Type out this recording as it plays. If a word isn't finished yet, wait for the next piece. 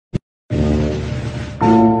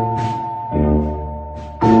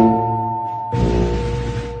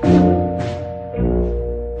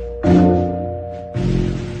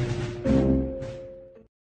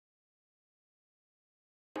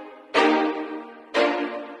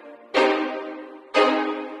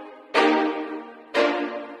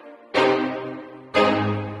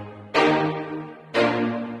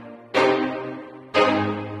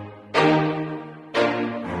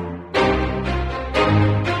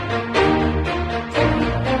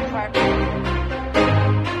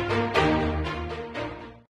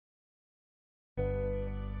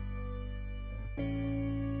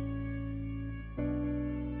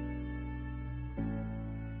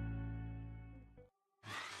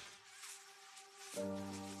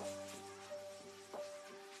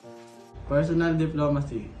Personal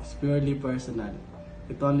diplomacy is purely personal.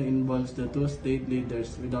 It only involves the two state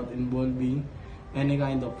leaders without involving any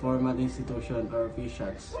kind of formal institution or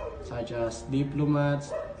officials, such as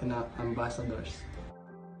diplomats and ambassadors.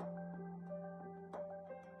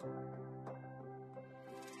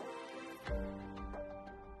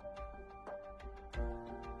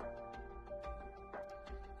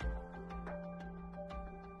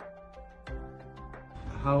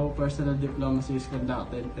 How personal diplomacy is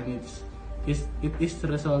conducted and it is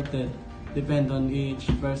resulted depend on each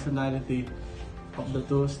personality of the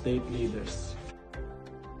two state leaders.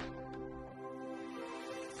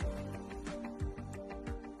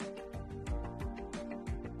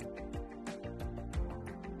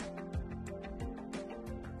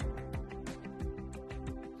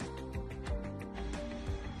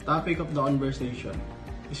 Topic of the conversation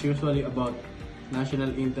is usually about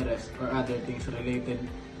national interest or other things related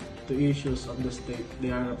to issues of the state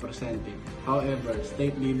they are representing. However,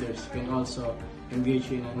 state leaders can also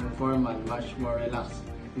engage in an informal, much more relaxed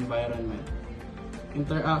environment.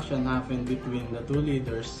 Interaction happen between the two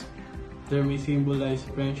leaders. There may symbolize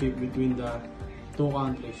friendship between the two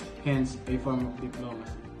countries, hence a form of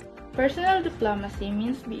diplomacy. Personal diplomacy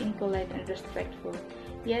means being polite and respectful,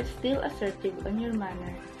 yet still assertive on your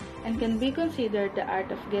manner, and can be considered the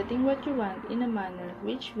art of getting what you want in a manner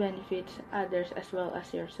which benefits others as well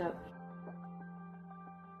as yourself.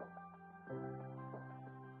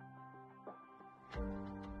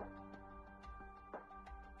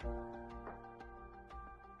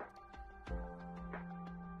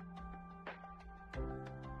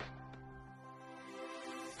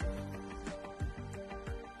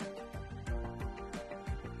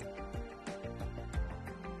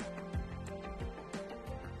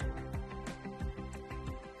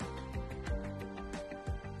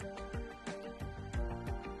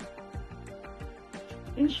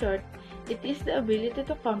 In short, it is the ability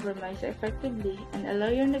to compromise effectively and allow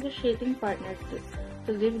your negotiating partner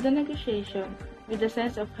to leave the negotiation with a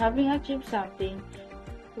sense of having achieved something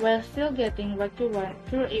while still getting what you want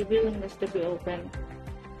through a willingness to be open,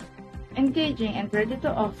 engaging and ready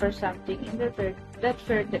to offer something in return that's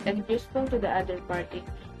fair and useful to the other party.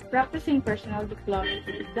 Practicing personal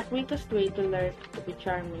diplomacy is the quickest way to learn to be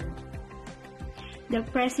charming. The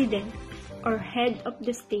president or head of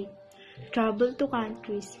the state travel to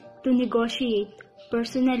countries to negotiate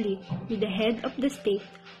personally with the head of the state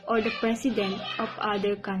or the president of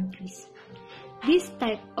other countries. This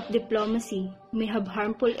type of diplomacy may have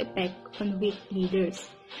harmful effect on weak leaders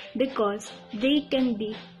because they can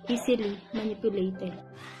be easily manipulated.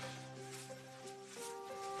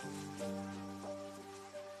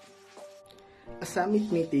 A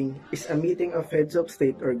summit meeting is a meeting of heads of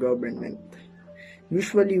state or government,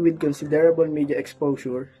 usually with considerable media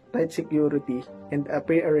exposure, tight security, and a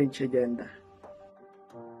pre-arranged agenda.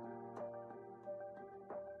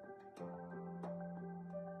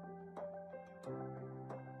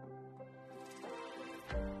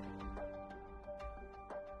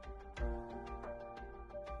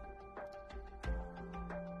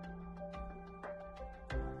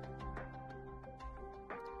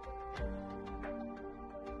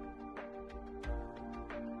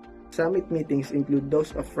 Summit meetings include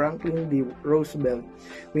those of Franklin D. Roosevelt,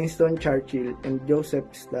 Winston Churchill, and Joseph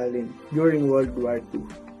Stalin during World War II.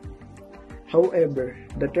 However,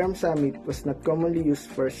 the term summit was not commonly used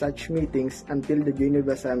for such meetings until the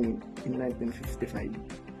Geneva Summit in 1955.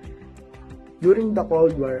 During the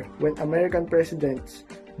Cold War, when American presidents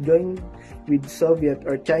joined with Soviet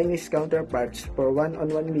or Chinese counterparts for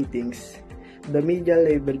one-on-one meetings, the media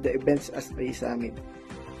labeled the events as a summit.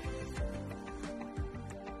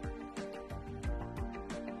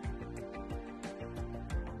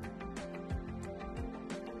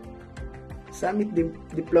 Summit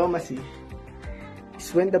diplomacy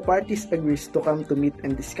is when the parties agrees to come to meet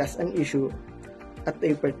and discuss an issue at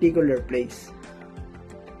a particular place.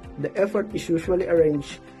 The effort is usually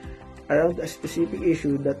arranged around a specific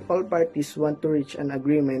issue that all parties want to reach an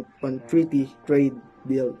agreement on treaty, trade,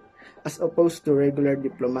 deal, as opposed to regular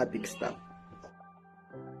diplomatic stuff.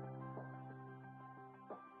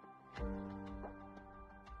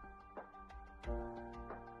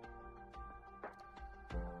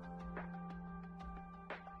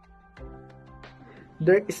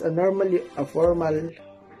 There is normally a formal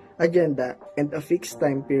agenda and a fixed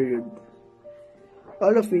time period,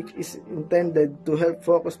 all of which is intended to help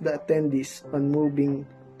focus the attendees on moving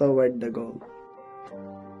toward the goal.